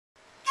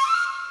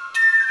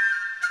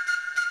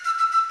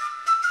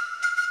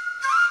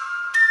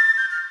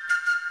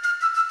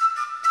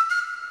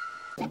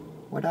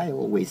what I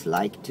always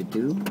liked to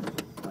do,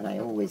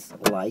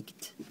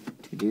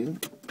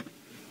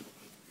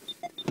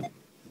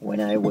 when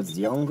I was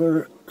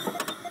younger,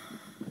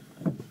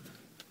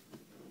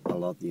 a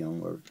lot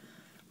younger,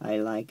 I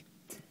liked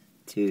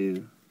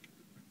to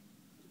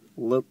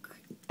look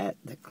at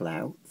the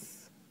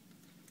clouds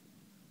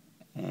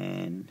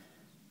and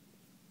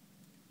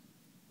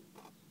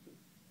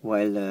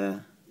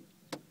while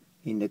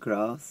in the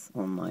grass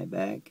on my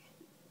bag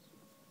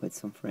with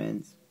some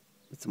friends,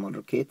 with some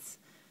other kids,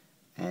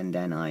 and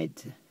then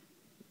I'd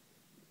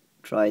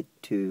try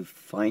to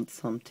find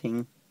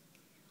something,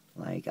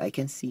 like I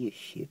can see a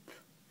ship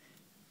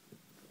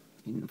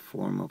in the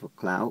form of a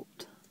cloud,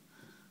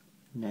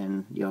 and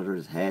then the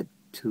others had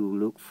to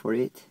look for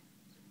it,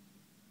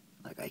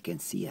 like I can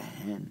see a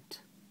hand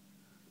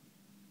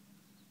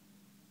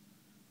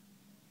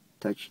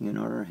touching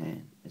another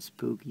hand, a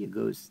spooky, a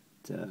ghost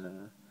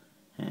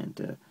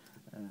hand.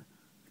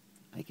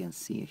 I can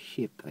see a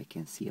ship, I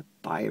can see a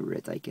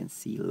pirate, I can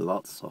see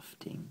lots of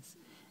things,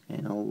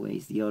 and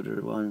always the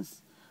other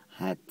ones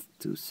had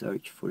to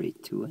search for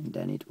it too, and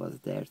then it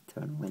was their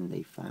turn when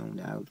they found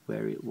out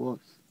where it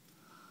was.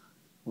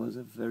 It was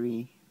a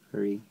very,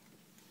 very,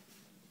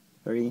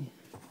 very,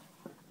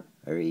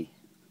 very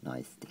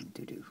nice thing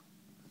to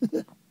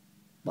do.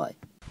 Bye.